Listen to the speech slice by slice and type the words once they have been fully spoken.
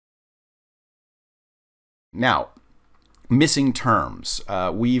Now, missing terms.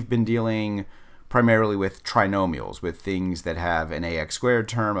 We've been dealing primarily with trinomials, with things that have an ax squared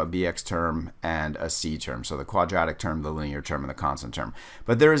term, a bx term, and a c term. So the quadratic term, the linear term, and the constant term.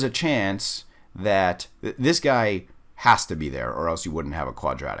 But there is a chance that this guy has to be there, or else you wouldn't have a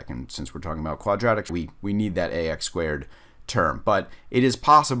quadratic. And since we're talking about quadratics, we need that ax squared term. But it is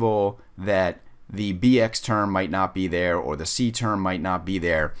possible that the bx term might not be there, or the c term might not be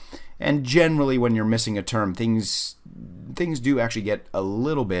there. And generally, when you're missing a term, things do actually get a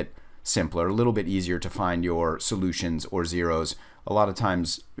little bit simpler, a little bit easier to find your solutions or zeros. A lot of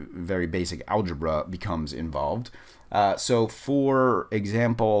times, very basic algebra becomes involved. So for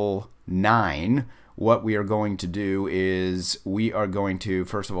example 9, what we are going to do is we are going to,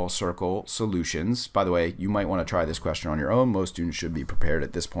 first of all, circle solutions. By the way, you might want to try this question on your own. Most students should be prepared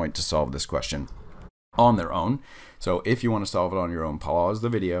at this point to solve this question on their own. So if you want to solve it on your own, pause the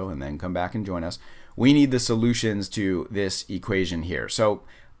video and then come back and join us. We need the solutions to this equation here. So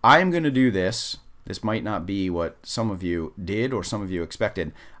I'm going to do this. This might not be what some of you did or some of you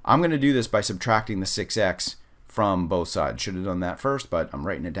expected. I'm going to do this by subtracting the 6x from both sides. Should have done that first, but I'm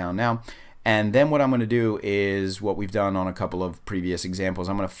writing it down now. And then what I'm going to do is what we've done on a couple of previous examples.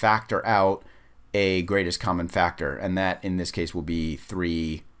 I'm going to factor out a greatest common factor, and that in this case will be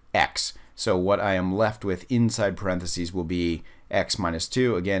 3x. So what I am left with inside parentheses will be x minus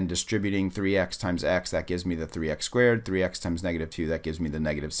 2. Again, distributing 3x times x, that gives me the 3x squared. 3x times negative 2, that gives me the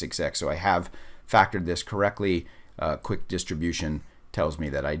negative 6x. So I have factored this correctly. Quick distribution tells me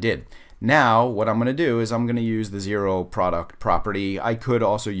that I did. Now, what I'm going to do is I'm going to use the zero product property. I could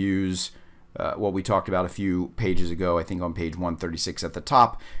also use what we talked about a few pages ago. I think on page 136 at the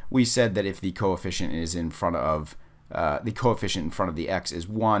top, we said that if the coefficient is in front of the x is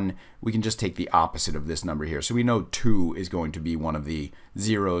 1, we can just take the opposite of this number here. So we know 2 is going to be one of the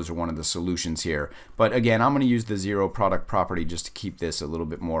zeros or one of the solutions here. But again, I'm going to use the zero product property just to keep this a little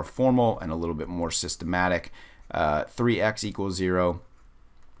bit more formal and a little bit more systematic. 3x equals 0.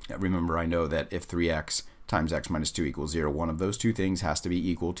 Remember, I know that if 3x times x minus 2 equals 0, one of those two things has to be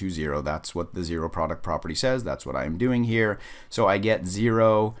equal to 0. That's what the zero product property says. That's what I am doing here. So I get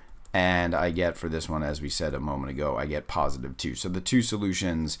 0. And I get, for this one, as we said a moment ago, I get positive 2. So the two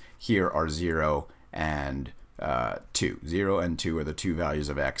solutions here are 0 and 2. 0 and 2 are the two values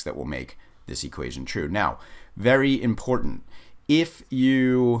of x that will make this equation true. Now, very important, if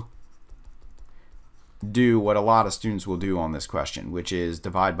you do what a lot of students will do on this question, which is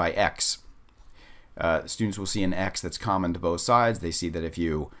divide by x, students will see an x that's common to both sides. They see that if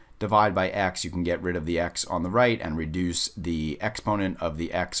you divide by x, you can get rid of the x on the right and reduce the exponent of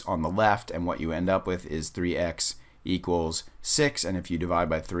the x on the left, and what you end up with is 3x equals 6, and if you divide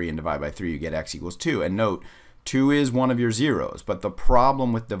by 3 and divide by 3, you get x equals 2. And note, 2 is one of your zeros, but the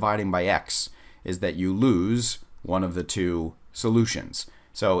problem with dividing by x is that you lose one of the two solutions.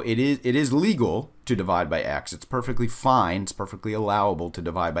 So it is legal to divide by x. It's perfectly fine, it's perfectly allowable to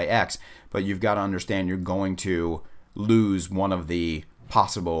divide by x, but you've got to understand you're going to lose one of the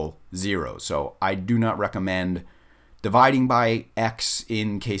possible zeros. So I do not recommend dividing by x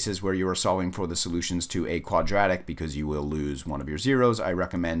in cases where you are solving for the solutions to a quadratic, because you will lose one of your zeros. I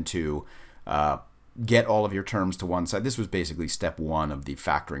recommend to get all of your terms to one side. This was basically step 1 of the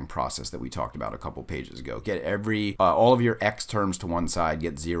factoring process that we talked about a couple pages ago. Get all of your x terms to one side,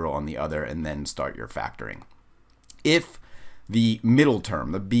 get 0 on the other, and then start your factoring. If the middle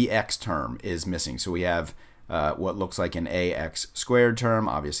term, the bx term, is missing, so we have what looks like an ax squared term.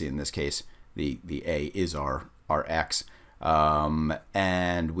 Obviously, in this case, the a is our x.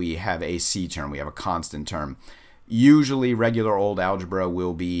 And we have a c term. We have a constant term. Usually, regular old algebra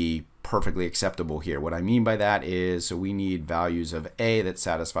will be perfectly acceptable here. What I mean by that is, so we need values of a that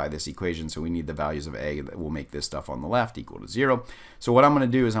satisfy this equation. So we need the values of a that will make this stuff on the left equal to 0. So what I'm going to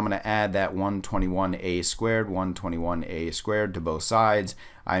do is I'm going to add that 121a squared to both sides.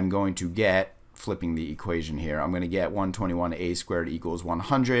 I'm going to get, flipping the equation here, I'm going to get 121a squared equals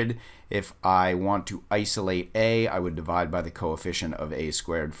 100. If I want to isolate a, I would divide by the coefficient of a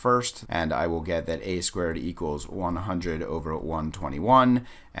squared first, and I will get that a squared equals 100 over 121.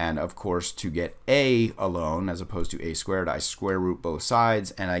 And of course, to get a alone as opposed to a squared, I square root both sides,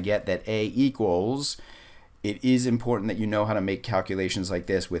 and I get that a equals, it is important that you know how to make calculations like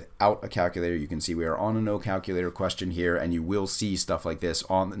this without a calculator. You can see we are on a no calculator question here, and you will see stuff like this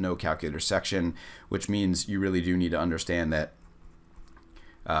on the no calculator section, which means you really do need to understand that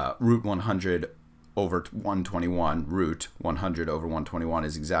root 100 over 121, root 100 over 121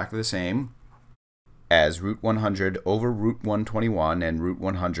 is exactly the same as root 100 over root 121, and root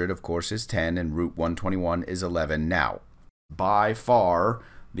 100, of course, is 10, and root 121 is 11. Now, by far,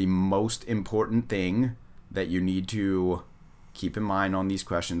 the most important thing that you need to keep in mind on these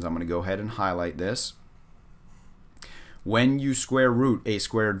questions. I'm going to go ahead and highlight this. When you square root a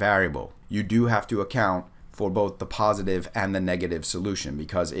squared variable, you do have to account for both the positive and the negative solution,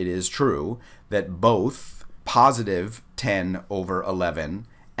 because it is true that both positive 10 over 11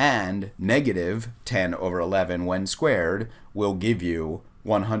 and negative 10 over 11 when squared will give you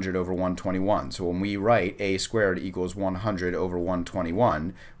 100 over 121. So when we write a squared equals 100 over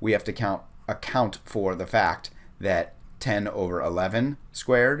 121, we have to account for the fact that 10 over 11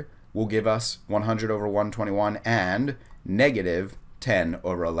 squared will give us 100 over 121, and negative 10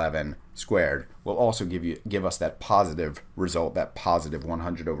 over 11 squared will also give us that positive result, that positive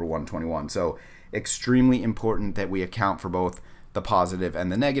 100 over 121. So extremely important that we account for both the positive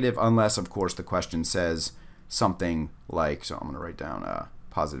and the negative, unless of course the question says something like, so I'm going to write down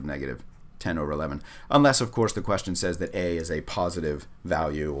positive negative 10 over 11, unless of course the question says that a is a positive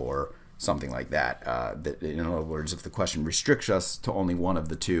value or something like that. In other words, if the question restricts us to only one of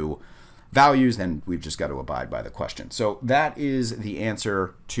the two values, then we've just got to abide by the question. So that is the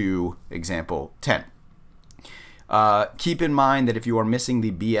answer to example 10. Keep in mind that if you are missing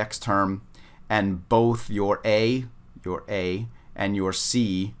the bx term and both your a and your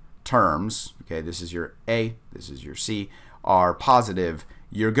c terms, okay, this is your a, this is your c, are positive,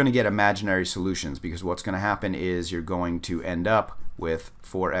 you're going to get imaginary solutions, because what's going to happen is you're going to end up with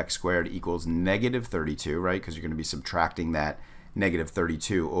 4x squared equals negative 32, right? Because you're going to be subtracting that negative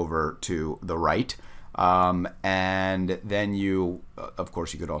 32 over to the right. And then you, of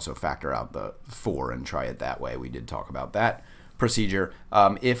course, you could also factor out the 4 and try it that way. We did talk about that procedure.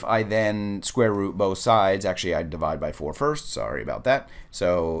 If I then square root both sides, actually I'd divide by 4 first, sorry about that.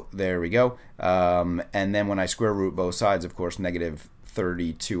 So there we go. And then when I square root both sides, of course, negative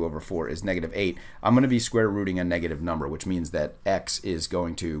 32 over 4 is negative 8. I'm going to be square rooting a negative number, which means that x is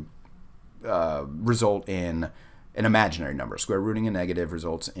going to result in an imaginary number. Square rooting a negative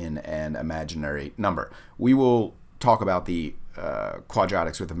results in an imaginary number. We will talk about the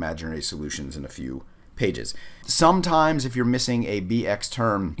quadratics with imaginary solutions in a few pages. Sometimes if you're missing a bx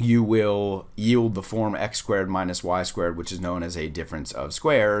term, you will yield the form x squared minus y squared, which is known as a difference of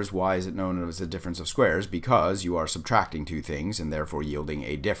squares. Why is it known as a difference of squares? Because you are subtracting two things and therefore yielding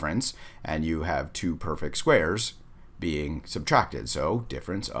a difference, and you have two perfect squares being subtracted. So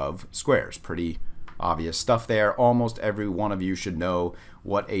difference of squares. Pretty obvious stuff there. Almost every one of you should know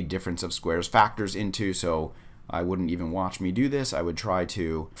what a difference of squares factors into, so I wouldn't even watch me do this. I would try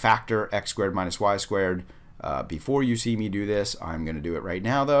to factor x squared minus y squared before you see me do this. I'm going to do it right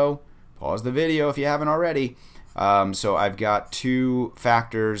now though. Pause the video if you haven't already. So I've got two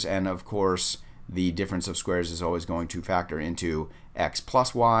factors, and of course the difference of squares is always going to factor into x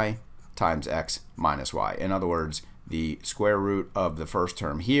plus y times x minus y. In other words, the square root of the first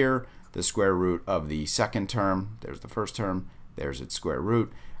term here, the square root of the second term, there's the first term, there's its square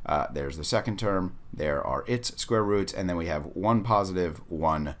root, there's the second term, there are its square roots, and then we have one positive,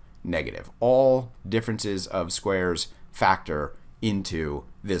 one negative. All differences of squares factor into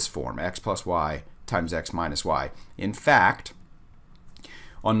this form, x plus y times x minus y. In fact,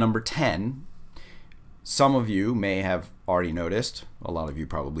 on number 10, some of you may have already noticed, a lot of you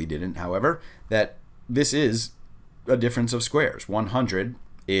probably didn't, however, that this is a difference of squares. 100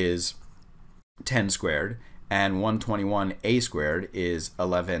 is 10 squared, and 121a squared is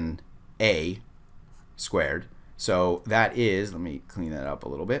 11a squared. So that is, let me clean that up a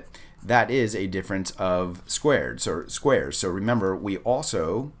little bit, that is a difference of squares. So remember, we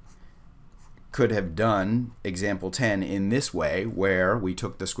also could have done example 10 in this way, where we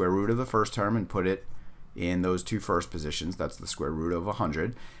took the square root of the first term and put it in those two first positions. That's the square root of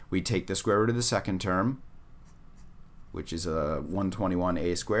 100. We take the square root of the second term, which is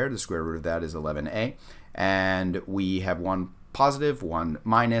 121a squared. The square root of that is 11a. And we have one positive, one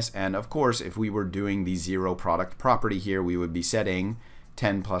minus, and of course, if we were doing the zero product property here, we would be setting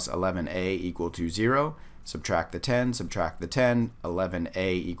 10 plus 11a equal to 0. Subtract the 10, subtract the 10,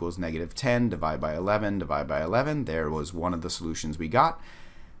 11a equals negative 10, divide by 11, divide by 11. There was one of the solutions we got.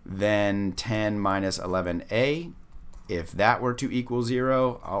 Then 10 minus 11a, if that were to equal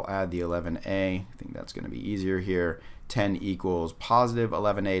 0, I'll add the 11a. I think that's going to be easier here. 10 equals positive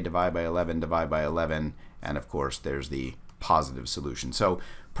 11a, divide by 11, divide by 11, and of course there's the positive solution. So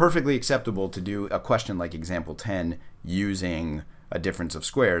perfectly acceptable to do a question like example 10 using a difference of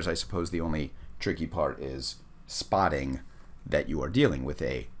squares. I suppose the only tricky part is spotting that you are dealing with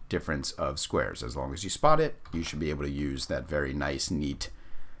a difference of squares. As long as you spot it, you should be able to use that very nice, neat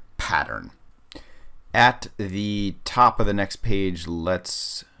pattern. At the top of the next page,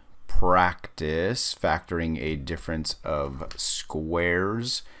 let's practice factoring a difference of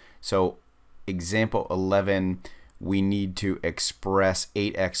squares. So example 11, we need to express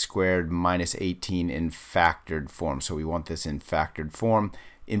 8x squared minus 18 in factored form. So we want this in factored form.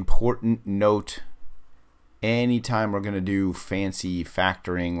 Important note, anytime we're going to do fancy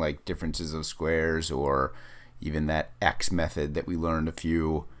factoring like differences of squares or even that X method that we learned a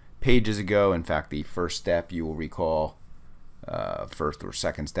few pages ago, in fact the first step you will recall, first or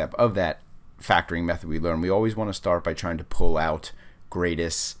second step of that factoring method we learned, we always want to start by trying to pull out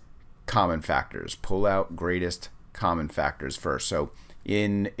greatest common factors. Pull out greatest common factors first. So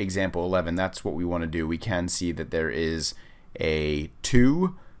in example 11, that's what we want to do. We can see that there is a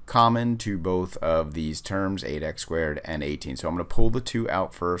 2 common to both of these terms, 8x squared and 18. So I'm going to pull the 2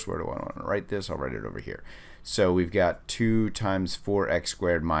 out first. Where do I want to write this? I'll write it over here. So we've got 2 times 4x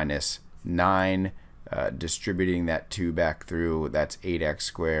squared minus 9. Distributing that 2 back through, that's 8x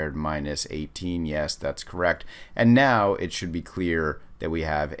squared minus 18. Yes, that's correct. And now it should be clear that we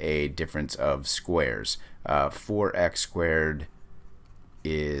have a difference of squares. 4x squared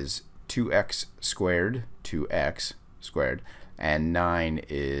is 2x squared, 2x squared, and 9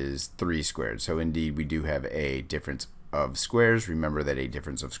 is 3 squared. So indeed we do have a difference of squares. Remember that a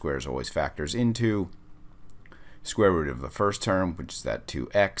difference of squares always factors into square root of the first term, which is that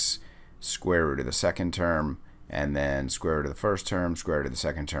 2x, square root of the second term, and then square root of the first term, square root of the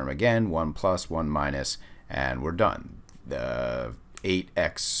second term again, 1 plus, 1 minus, and we're done. The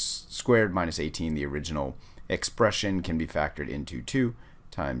 8x squared minus 18, the original expression, can be factored into 2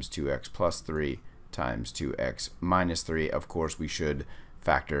 times 2x plus 3 times 2x minus 3. Of course, we should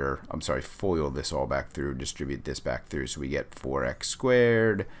FOIL this all back through, distribute this back through, so we get 4x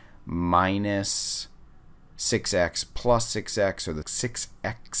squared minus 6x plus 6x, so the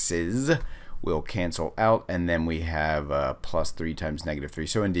 6x's will cancel out, and then we have plus 3 times negative 3.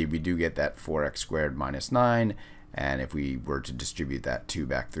 So indeed, we do get that 4x squared minus 9, and if we were to distribute that 2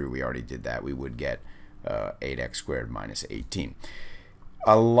 back through, we already did that, we would get 8x squared minus 18.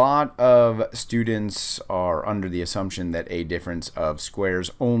 A lot of students are under the assumption that a difference of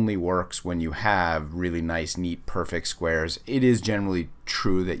squares only works when you have really nice, neat, perfect squares. It is generally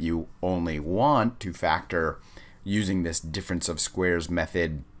true that you only want to factor using this difference of squares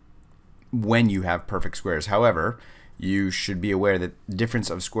method when you have perfect squares. However, you should be aware that difference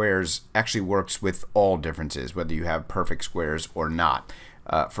of squares actually works with all differences, whether you have perfect squares or not.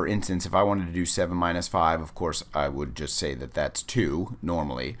 For instance, if I wanted to do 7 minus 5, of course, I would just say that that's 2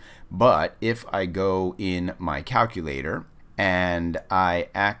 normally. But if I go in my calculator and I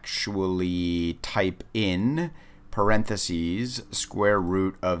actually type in parentheses square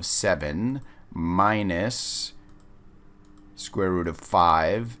root of 7 minus square root of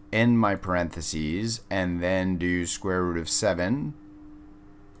 5 in my parentheses, and then do square root of 7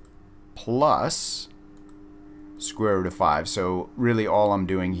 plus square root of 5. So really all I'm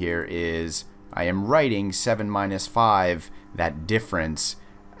doing here is I am writing 7 minus 5, that difference,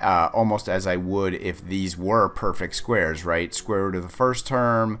 almost as I would if these were perfect squares, right? Square root of the first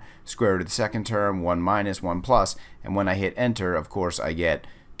term, square root of the second term, 1 minus, 1 plus, and when I hit enter, of course, I get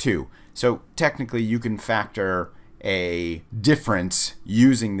 2. So technically you can factor a difference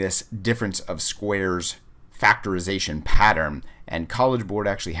using this difference of squares factorization pattern, and College Board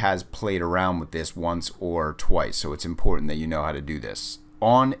actually has played around with this once or twice, so it's important that you know how to do this.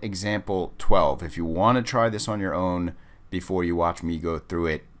 On example 12, if you want to try this on your own before you watch me go through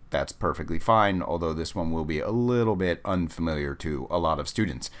it, that's perfectly fine, although this one will be a little bit unfamiliar to a lot of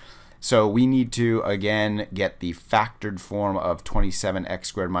students. So we need to, again, get the factored form of 27x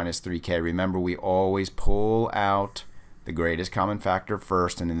squared minus 3k. Remember, we always pull out the greatest common factor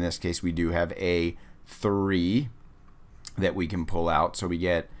first, and in this case we do have a 3 that we can pull out. So we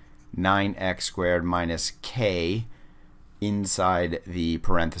get 9x squared minus k inside the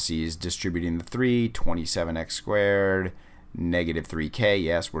parentheses, distributing the 3, 27x squared, negative 3k.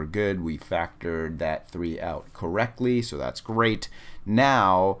 Yes, we're good. We factored that 3 out correctly, so that's great.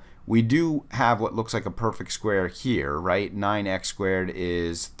 Now, we do have what looks like a perfect square here, right? 9x squared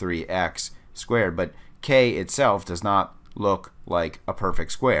is 3x squared, but k itself does not look like a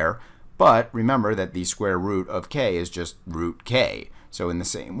perfect square. But remember that the square root of k is just root k. So in the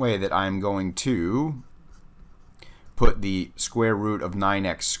same way that I'm going to put the square root of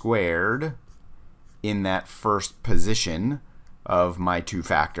 9x squared in that first position of my two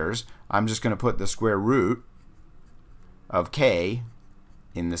factors, I'm just going to put the square root of k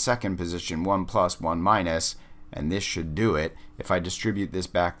in the second position, 1 plus, 1 minus, and this should do it. If I distribute this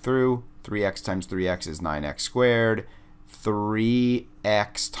back through, 3x times 3x is 9x squared.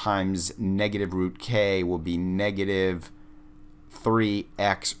 3x times negative root k will be negative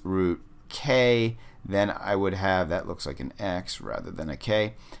 3x root k. then I would have, that looks like an x rather than a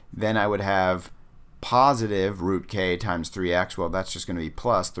k, then I would have positive root k times 3x. Well, that's just going to be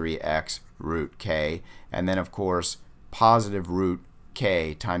plus 3x root k. And then, of course, positive root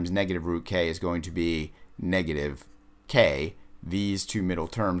k times negative root k is going to be negative k. These two middle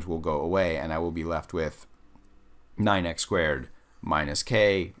terms will go away, and I will be left with 9x squared minus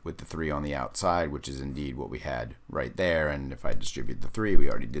k with the 3 on the outside, which is indeed what we had right there. And if I distribute the 3, we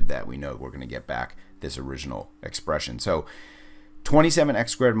already did that. We know we're going to get back this original expression. So 27x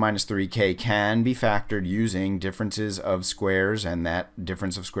squared minus 3k can be factored using differences of squares and that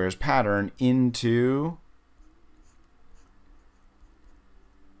difference of squares pattern into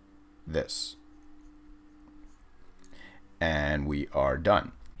this. And we are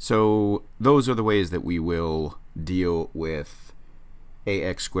done. So those are the ways that we will deal with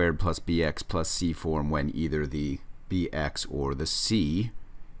ax squared plus bx plus c form when either the bx or the c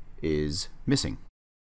is missing.